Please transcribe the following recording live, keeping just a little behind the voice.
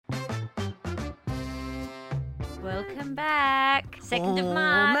Welcome back. 2nd of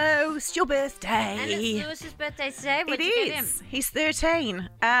March. Almost your birthday. And it's Lewis's birthday today. What'd you get him? He's 13.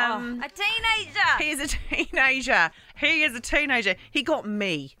 A teenager. He is a teenager. He got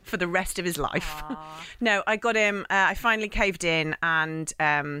me for the rest of his life. No, I got him. I finally caved in, and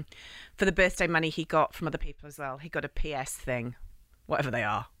for the birthday money he got from other people as well, he got a PS thing, whatever they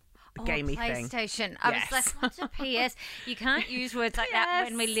are. The gamey thing. PlayStation. I was like, what's a PS? You can't use words like that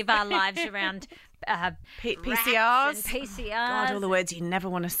when we live our lives around PCRs. and PCRs. God, all the words you never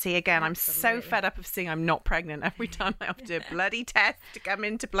want to see again. Absolutely. I'm so fed up of seeing I'm not pregnant every time I have to do a bloody test to come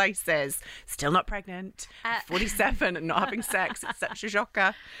into places. Still not pregnant. 47 and not having sex. It's such a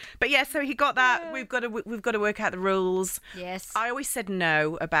shocker. But yeah, so he got that. We've got to work out the rules. Yes. I always said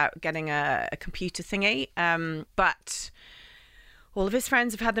no about getting a computer thingy, but all of his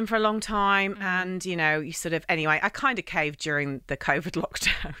friends have had them for a long time, and, you know, you sort of... Anyway, I kind of caved during the COVID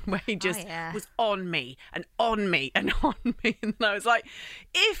lockdown where he just was on me and on me and on me. And I was like,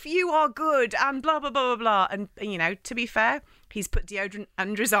 if you are good and blah, blah, blah, blah, blah. And, you know, to be fair, he's put deodorant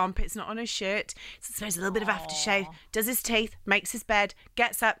under his armpits, not on his shirt. So there's a little bit of aftershave, does his teeth, makes his bed,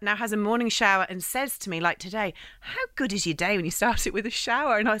 gets up, now has a morning shower and says to me, like today, how good is your day when you start it with a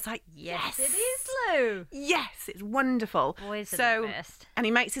shower? And I was like, yes. It is, Lou. Yes, it's wonderful. Boys are the best. And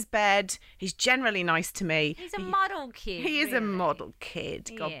he makes his bed. He's generally nice to me. He's a model kid. He is really. a model kid.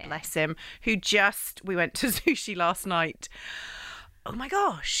 God Yeah. bless him. We went to sushi last night. Oh my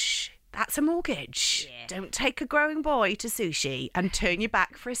gosh. That's a mortgage. Yeah. Don't take a growing boy to sushi and turn your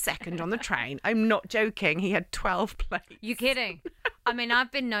back for a second on the train. I'm not joking. He had 12 plates. You kidding? I mean,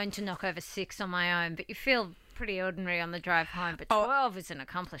 I've been known to knock over 6 on my own, but you feel pretty ordinary on the drive home. But 12 is an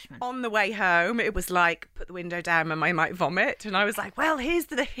accomplishment. On the way home, it was like, put the window down and I might vomit. And I was like, well, here's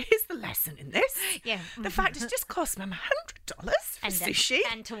the lesson in this. Yeah. The fact it's just cost Mum $100 for sushi.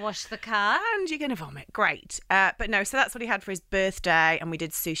 And to wash the car. And you're going to vomit. Great. But no, so that's what he had for his birthday. And we did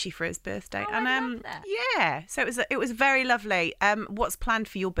sushi for his birthday. Oh, and I love that. Yeah. So it was very lovely. What's planned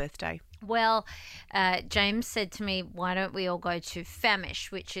for your birthday? Well, James said to me, why don't we all go to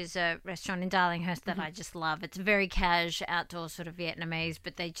Famish, which is a restaurant in Darlinghurst that I just love. It's very cash, outdoor sort of Vietnamese,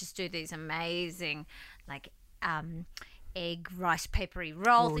 but they just do these amazing, like, egg rice peppery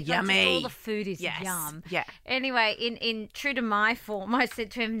rolls. Oh, Just yummy. all the food is Yes. yum. Yeah. Anyway, in true to my form, I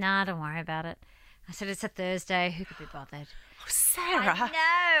said to him, nah, don't worry about it. I said, it's a Thursday. Who could be bothered? Oh, Sarah. I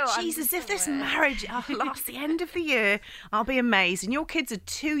know. I'm Jesus, just if the this worst. marriage lasts the end of the year, I'll be amazed. And your kids are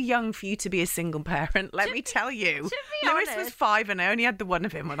too young for you to be a single parent, let me tell you. To be Lewis was honest. 5 and I only had the one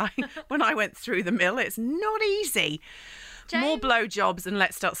of him when I went through the mill. It's not easy. More James- blowjobs and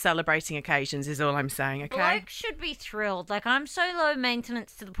let's start celebrating occasions is all I'm saying, okay? Blokes should be thrilled. Like, I'm so low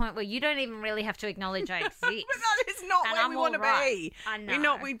maintenance to the point where you don't even really have to acknowledge I exist. But that is not And where I'm we want to all right. be. I We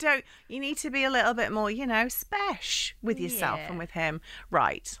know. don't. You need to be a little bit more, spesh with yourself Yeah. and with him.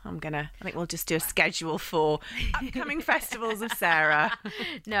 Right. I think we'll just do a schedule for upcoming festivals of Sarah.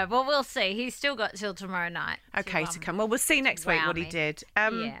 No, but we'll see. He's still got till tomorrow night. Okay, to come. Well, we'll see next week wow what he me. did.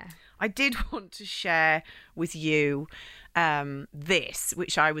 Yeah. I did want to share with you this,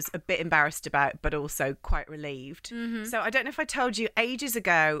 which I was a bit embarrassed about, but also quite relieved. Mm-hmm. So I don't know if I told you ages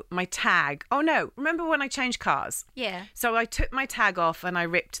ago, my tag. Oh no, remember when I changed cars? Yeah. So I took my tag off and I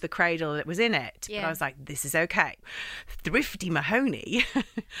ripped the cradle that was in it. But Yeah. I was like, this is okay. Thrifty Mahoney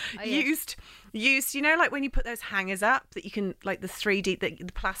yes. used, like when you put those hangers up that you can, like the 3D,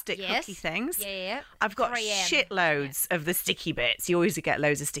 the plastic Yes. hooky things. Yeah. I've got 3M. shitloads of the sticky bits. You always get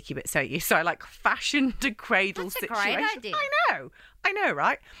loads of sticky bits, don't you? So I fashioned a cradle That's a situation. great idea. I know,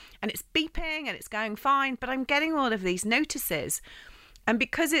 right? And it's beeping and it's going fine, but I'm getting all of these notices. And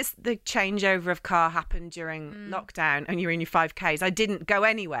because it's the changeover of car happened during lockdown and you're in your 5Ks, I didn't go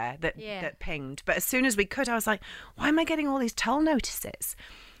anywhere that pinged. But as soon as we could, I was like, why am I getting all these toll notices?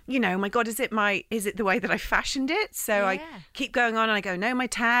 My God, is it the way that I fashioned it? So I keep going on and I go, no, my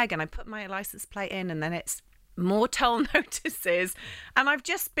tag, and I put my license plate in, and then it's more toll notices. And I've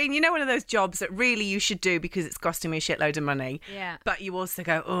just been, one of those jobs that really you should do because it's costing me a shitload of money. Yeah. But you also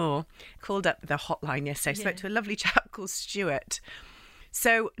go, called up the hotline yesterday, spoke to a lovely chap called Stuart.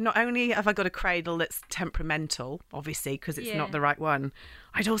 So not only have I got a cradle that's temperamental, obviously, because it's not the right one,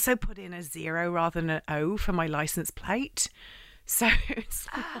 I'd also put in a 0 rather than an O for my license plate. So it's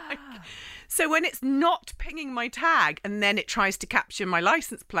so when it's not pinging my tag and then it tries to capture my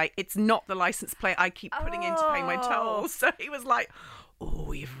license plate, it's not the license plate I keep putting in to pay my tolls. So he was like,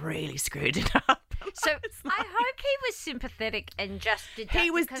 oh, you've really screwed it up. So I hope he was sympathetic and just did that.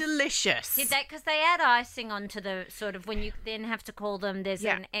 He was because- delicious. Did that because they add icing onto the sort of when you then have to call them. There's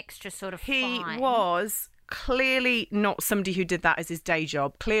Yeah. an extra sort of He fine. was clearly not somebody who did that as his day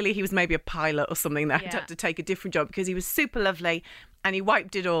job. Clearly he was maybe a pilot or something that had to take a different job, because he was super lovely. And he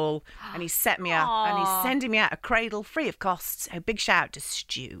wiped it all, and he set me up, and he's sending me out a cradle free of costs. A big shout out to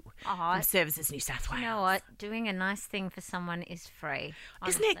Stu from Services New South Wales. You know what? Doing a nice thing for someone is free.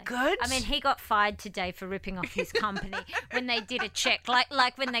 Honestly. Isn't it good? I mean, he got fired today for ripping off his company when they did a check,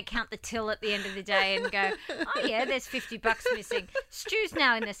 like when they count the till at the end of the day and go, oh yeah, there's $50 missing. Stu's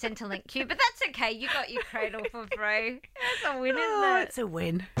now in the Centrelink queue, but that's okay. You got your cradle for free. That's a win, isn't it? It's a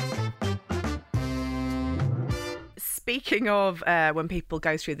win. Speaking of when people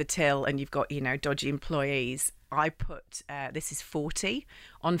go through the till and you've got, dodgy employees, I put This Is 40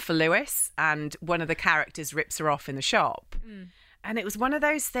 on for Lewis, and one of the characters rips her off in the shop. And it was one of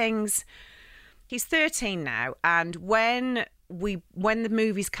those things. He's 13 now, and when the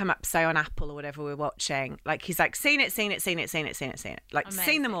movies come up, say on Apple or whatever we're watching, like he's like seen it, like Amazing.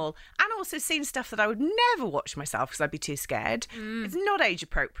 Seen them all, and also seen stuff that I would never watch myself because I'd be too scared. It's not age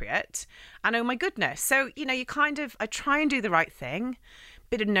appropriate, and oh my goodness. So I try and do the right thing.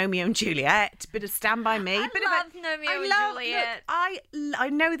 Bit of Romeo and Juliet, bit of Stand By Me. I love Romeo and Juliet. Look, I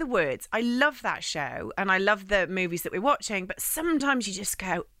know the words. I love that show, and I love the movies that we're watching. But sometimes you just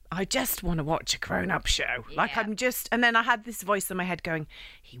go, I just want to watch a grown-up show. Yeah. Like and then I had this voice in my head going,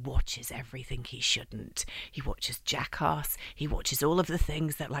 he watches everything he shouldn't. He watches Jackass. He watches all of the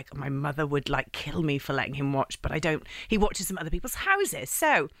things that like my mother would like kill me for letting him watch, but I don't. He watches some other people's houses.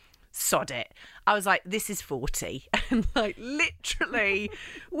 So sod it. I was like, this is 40. And like literally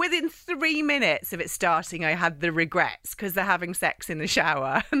within 3 minutes of it starting, I had the regrets because they're having sex in the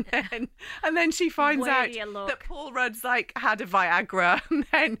shower. And then she finds out that Paul Rudd's like had a Viagra. And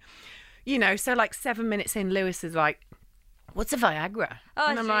then, so like 7 minutes in, Lewis is like, what's a Viagra? Oh,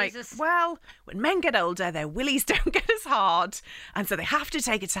 and I'm Jesus. like, well, when men get older, their willies don't get as hard. And so they have to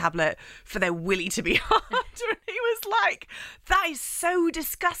take a tablet for their willy to be harder. And he was like, that is so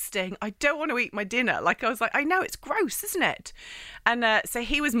disgusting. I don't want to eat my dinner. Like, I was like, I know, it's gross, isn't it? And so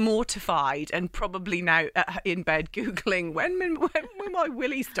he was mortified and probably now in bed Googling, when will my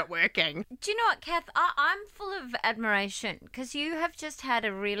willy stop working? Do you know what, Kath? I'm full of admiration because you have just had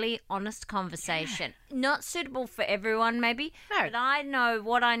a really honest conversation. Not suitable for everyone, maybe. No. But I know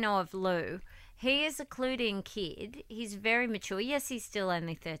what I know of Lou. He is a clued-in kid. He's very mature. Yes, he's still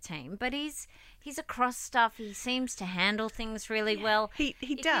only 13, but he's across stuff. He seems to handle things really well. He does.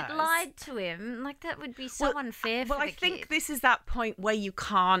 If you lied to him, like that would be so unfair for the kid. Well, I think this is that point where you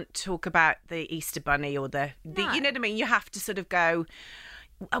can't talk about the Easter Bunny or the you know what I mean? You have to sort of go,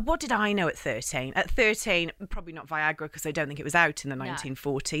 what did I know at 13? At 13, probably not Viagra because I don't think it was out in the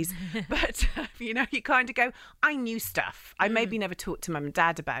 1940s. But, you kind of go, I knew stuff. I maybe never talked to mum and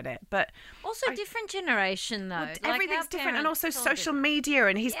dad about it. But also different generation, though. Well, everything's different. And also social media.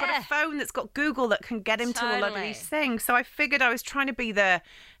 And he's got a phone that's got Google that can get him to a lot of these things. So I figured I was trying to be the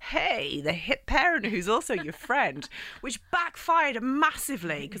hip parent who's also your friend, which backfired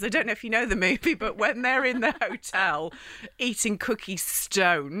massively because I don't know if you know the movie, but when they're in the hotel eating cookies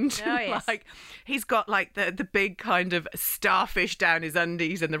stoned, like he's got like the big kind of starfish down his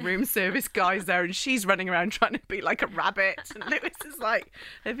undies and the room service guy's there and she's running around trying to be like a rabbit and Lewis is like,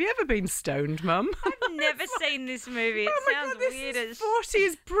 have you ever been stoned, Mum? I've never seen this movie. It sounds weird as 40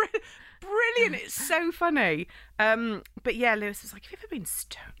 is brilliant. It's so funny. But yeah, Lewis was like, have you ever been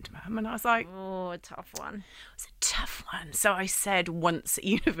stoned, Mum? And I was like, oh, a tough one. It's a tough one. So I said once at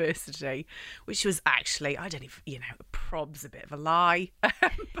university, which was actually, I don't even, prob's a bit of a lie. But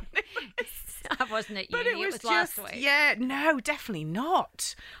I wasn't at uni. It was last week. Yeah, no, definitely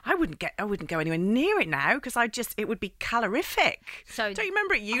not. I wouldn't go anywhere near it now because it would be calorific. So don't you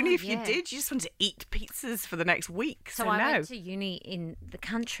remember at uni if you did, you just wanted to eat pizzas for the next week? So I went to uni in the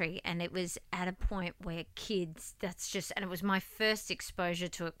country and it was at a point where kids, and it was my first exposure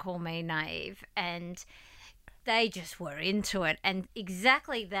to it, call me naive, and they just were into it. And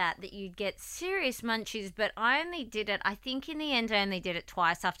exactly that you'd get serious munchies, but I only did it, I think in the end I only did it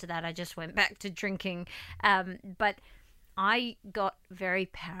twice. After that I just went back to drinking. But I got very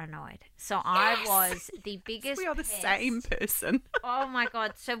paranoid. So I was the biggest We are the pest. Same person. Oh my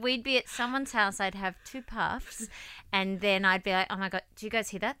God. So we'd be at someone's house. I'd have 2 puffs and then I'd be like, oh my God, do you guys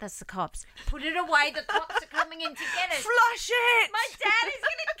hear that? That's the cops. Put it away. The cops are coming in to get us. Flush it. My dad is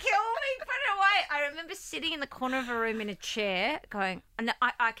going to kill me. Put it away. I remember remember sitting in the corner of a room in a chair going, and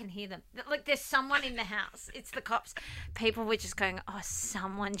I can hear them. Like, there's someone in the house. It's the cops. People were just going, oh,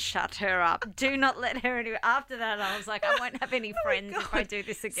 someone shut her up. Do not let her in. After that, I was like, I won't have any friends if I do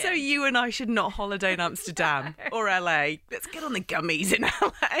this again. So you and I should not holiday in Amsterdam or LA. Let's get on the gummies in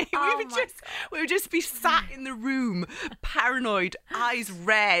LA. We would just be sat in the room, paranoid, eyes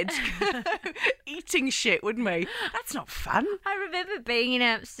red, eating shit, wouldn't we? That's not fun. I remember being in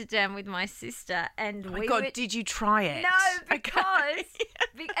Amsterdam with my sister, and oh my God, did you try it? No, because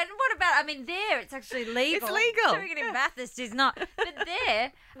and what about? I mean, there it's actually legal. It's legal. Doing it in Bathurst is not. But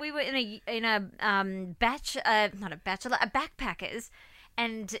there, we were in a backpackers.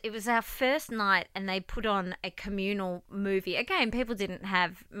 And it was our first night, and they put on a communal movie. Again, people didn't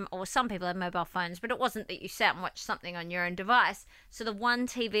have, or some people had mobile phones, but it wasn't that you sat and watched something on your own device. So the one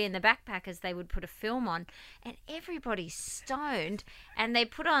TV in the backpackers, they would put a film on, and everybody's stoned. And they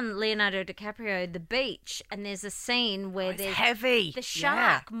put on Leonardo DiCaprio, The Beach, and there's a scene where there's heavy. The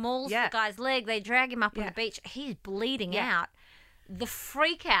shark mauls the guy's leg. They drag him up on the beach. He's bleeding out. The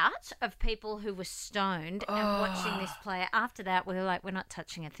freak out of people who were stoned and watching this play. After that, we were like, we're not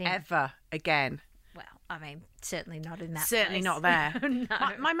touching a thing. Ever again. Well, I mean, certainly not in that Certainly place. not there. No.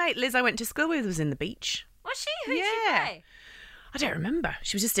 My mate Liz I went to school with was in The Beach. Was she? Who did she play? I don't remember.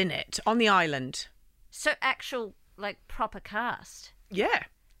 She was just in it, on the island. So actual, like, proper cast? Yeah.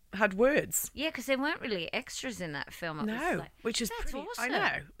 Had words. Yeah, because there weren't really extras in that film. It was like, which is that's pretty, awesome. I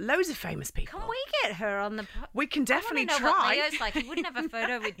know. Loads of famous people. Can we get her on the... We can definitely I want to know try. what Leo's like. He wouldn't have a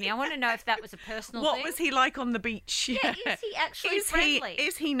photo with me. I want to know if that was a personal What thing. was he like on the beach? Yeah, is he actually friendly?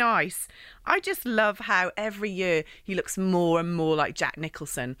 Is he nice? I just love how every year he looks more and more like Jack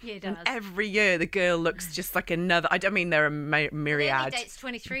Nicholson. Yeah, he does. And every year the girl looks just like another... I don't mean there are myriad. He dates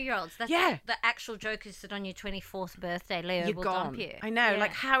 23-year-olds. That's the actual joke is that on your 24th birthday, Leo will dump you. I know. Yeah.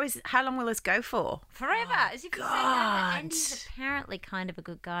 Like, how long will this go for? Forever. As if you say that. And he's apparently kind of a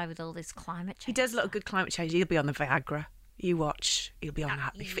good guy with all this climate change. He does look good climate change. He'll be on the Viagra. You watch. He'll be on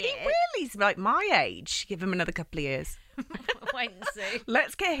that. Yeah. He will. He's like my age. Give him another couple of years. Wait and see.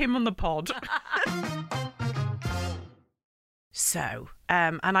 Let's get him on the pod. So,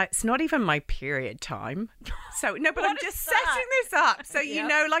 it's not even my period time. So, no, but I'm just setting this up. So, you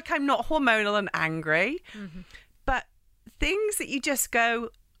know, like I'm not hormonal and angry. Mm-hmm. But things that you just go,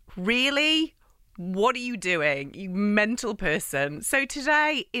 really? What are you doing, you mental person? So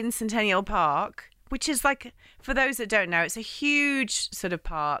today in Centennial Park, which is like, for those that don't know, it's a huge sort of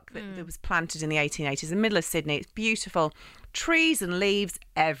park that was planted in the 1880s in the middle of Sydney. It's beautiful. Trees and leaves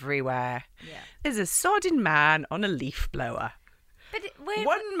everywhere. Yeah. There's a sodden man on a leaf blower. But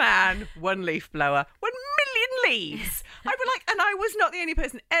one man, one leaf blower, 1 million leaves. I was like, and I was not the only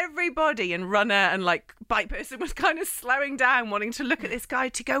person. Everybody and runner and like bike person was kind of slowing down, wanting to look at this guy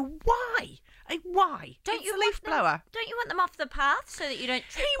to go, why? Like, why? Don't you a leaf blower. Don't you want them off the path so that you don't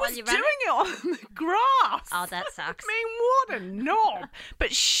trip while you're running? He was doing it on the grass. Oh, that sucks. I mean, what a knob.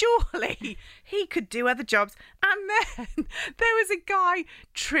 But surely he could do other jobs. And then there was a guy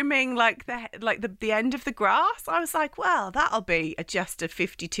trimming like the end of the grass. I was like, well, that'll be just a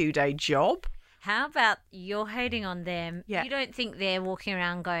 52-day job. How about you're hating on them? Yeah. You don't think they're walking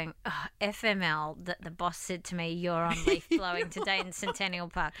around going, oh, FML, that the boss said to me, you're on leaf blowing today in Centennial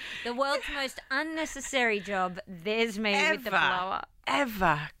Park. The world's most unnecessary job. There's me with the blower.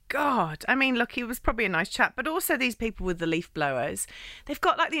 Ever. God. I mean, look, he was probably a nice chap, but also these people with the leaf blowers, they've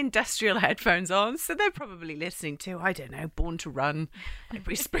got like the industrial headphones on, so they're probably listening to, I don't know, Born to Run by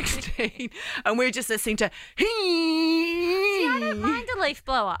Bruce Springsteen, and we're just listening to... See, I don't mind a leaf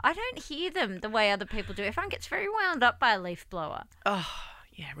blower. I don't hear them the way other people do. Everyone gets very wound up by a leaf blower. Oh,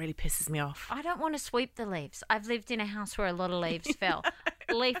 yeah, it really pisses me off. I don't want to sweep the leaves. I've lived in a house where a lot of leaves fell.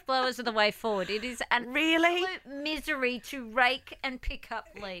 Leaf blowers are the way forward. It is an absolute misery to rake and pick up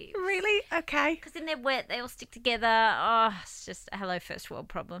leaves. Really? Okay. Because then they're wet, they all stick together. Oh, it's just hello first world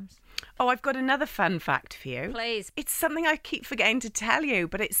problems. Oh, I've got another fun fact for you. Please. It's something I keep forgetting to tell you,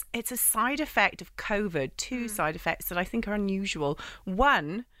 but it's a side effect of COVID. Two side effects that I think are unusual.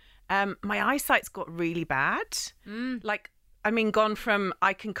 One, my eyesight's got really bad. Gone from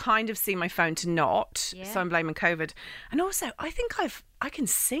I can kind of see my phone to not. Yeah. So I'm blaming COVID. And also, I think I can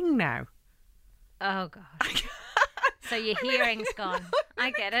sing now. Oh, God. So your hearing's gone.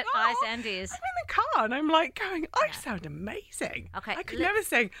 I get it. Eyes and ears. I'm in the car and I'm like going, I sound amazing. Okay. I could never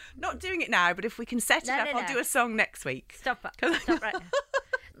sing. Not doing it now, but if we can set it up, I'll do a song next week. Stop right now.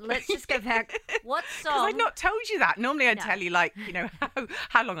 Let's just go back. What song? Because I've not told you that. Normally I'd tell you, like, you know,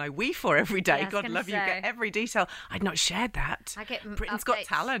 how long I wee for every day. God love you, get every detail. I'd not shared that. I get Britain's Got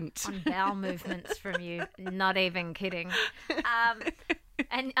Talent. On bowel movements from you. Not even kidding.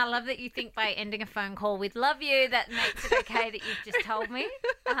 And I love that you think by ending a phone call with "love you" that makes it okay that you've just told me.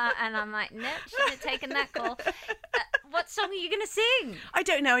 And I'm like, nope, shouldn't have taken that call. What song are you going to sing? I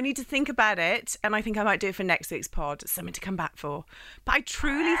don't know. I need to think about it, and I think I might do it for next week's pod. Something to come back for. But I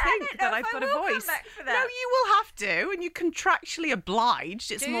truly think that I've got a voice. Come back for that. No, you will have to, and you're contractually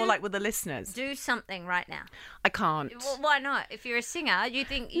obliged. It's more like with the listeners. Do something right now. I can't. Well, why not? If you're a singer, you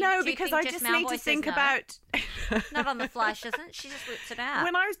think no, because I just need to think about. Not on the fly, she doesn't. She just whips it out.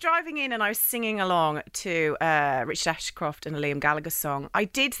 When I was driving in and I was singing along to Richard Ashcroft and a Liam Gallagher song, I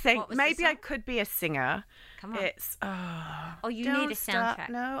did think maybe I could be a singer. Come on. It's you need a soundtrack.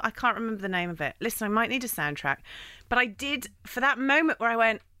 No, I can't remember the name of it. Listen, I might need a soundtrack. But I did, for that moment where I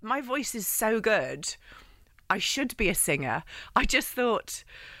went, my voice is so good, I should be a singer. I just thought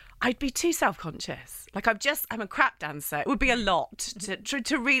I'd be too self-conscious. Like I'm a crap dancer. It would be a lot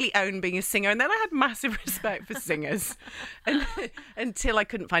to really own being a singer. And then I had massive respect for singers until I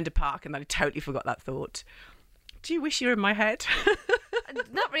couldn't find a park, and then I totally forgot that thought. Do you wish you were in my head?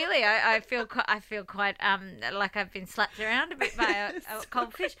 Not really. I feel quite like I've been slapped around a bit by a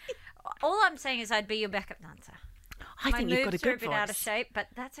cold fish. All I'm saying is I'd be your backup dancer. I think you've got a good voice. My moves are a bit out of shape, but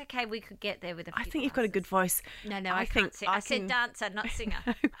that's okay. We could get there with a few I think you've got a good voice. No, I can't sing. I said dancer, not singer.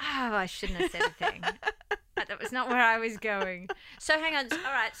 I shouldn't have said a thing. That was not where I was going. So hang on.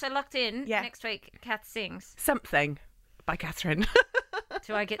 All right, so locked in. Yeah. Next week, Kath sings. Something by Catherine.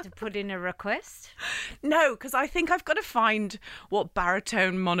 Do I get to put in a request? No, because I think I've got to find what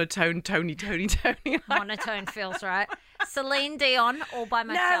baritone, monotone, tony. Monotone feels right. Celine Dion all by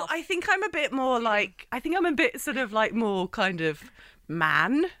myself. No, I think I'm a bit more like, I think I'm a bit sort of like more kind of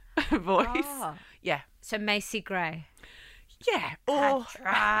man voice. Oh. Yeah. So Macy Gray. Yeah. Or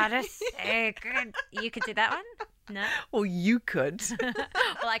I tried a second. You could do that one? No. Or you could. Well,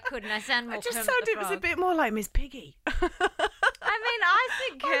 I couldn't. I sound more. I just Kermit sounded the it was a Frog. bit more like Miss Piggy. I mean, I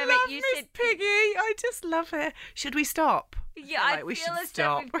think Kermit. I love You Miss said Piggy. I just love her. Should we stop? Yeah, Like, I we feel should as though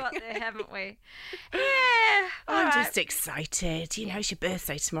stop. we've got there, haven't we? Yeah. I'm all just right. excited. You know, it's your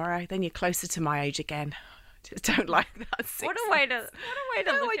birthday tomorrow. Then you're closer to my age again. Just don't like that. What a way to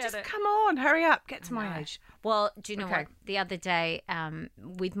look at just it. come on, hurry up, get to my age. Well, do you know Okay. what? The other day,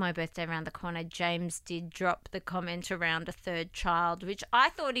 with my birthday around the corner, James did drop the comment around a third child, which I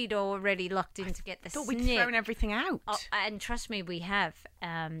thought he'd already locked in to get the I thought snip. we'd thrown everything out. Oh, and trust me, we have.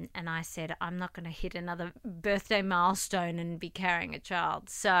 And I said, I'm not going to hit another birthday milestone and be carrying a child.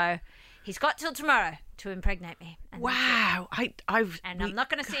 So he's got till tomorrow to impregnate me. And that's Wow, it. I'm not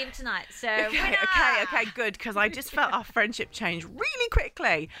going to see him tonight. So Okay, good, because I just felt our friendship change really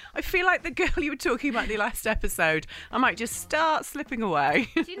quickly. I feel like the girl you were talking about in the last episode, I might just start slipping away.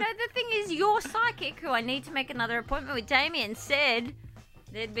 Do you know the thing is, your psychic, who I need to make another appointment with, Damien, said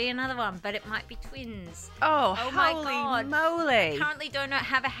there'd be another one, but it might be twins. Oh, my holy God. moly. Currently don't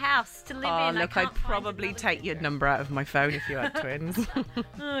have a house to live Oh, in. look, I'd probably take your number out of my phone if you had twins.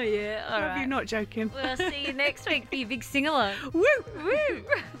 Oh, yeah. All Are right. you not joking? We'll see you next week for your big sing-along. Woo! Woo!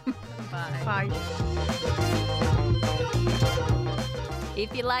 Bye. Bye.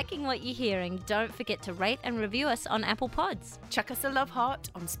 If you're liking what you're hearing, don't forget to rate and review us on Apple Pods. Chuck us a love heart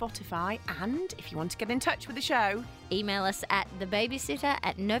on Spotify, and if you want to get in touch with the show, Email us at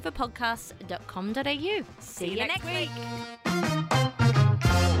thebabysitter@novapodcasts.com.au. See you next week.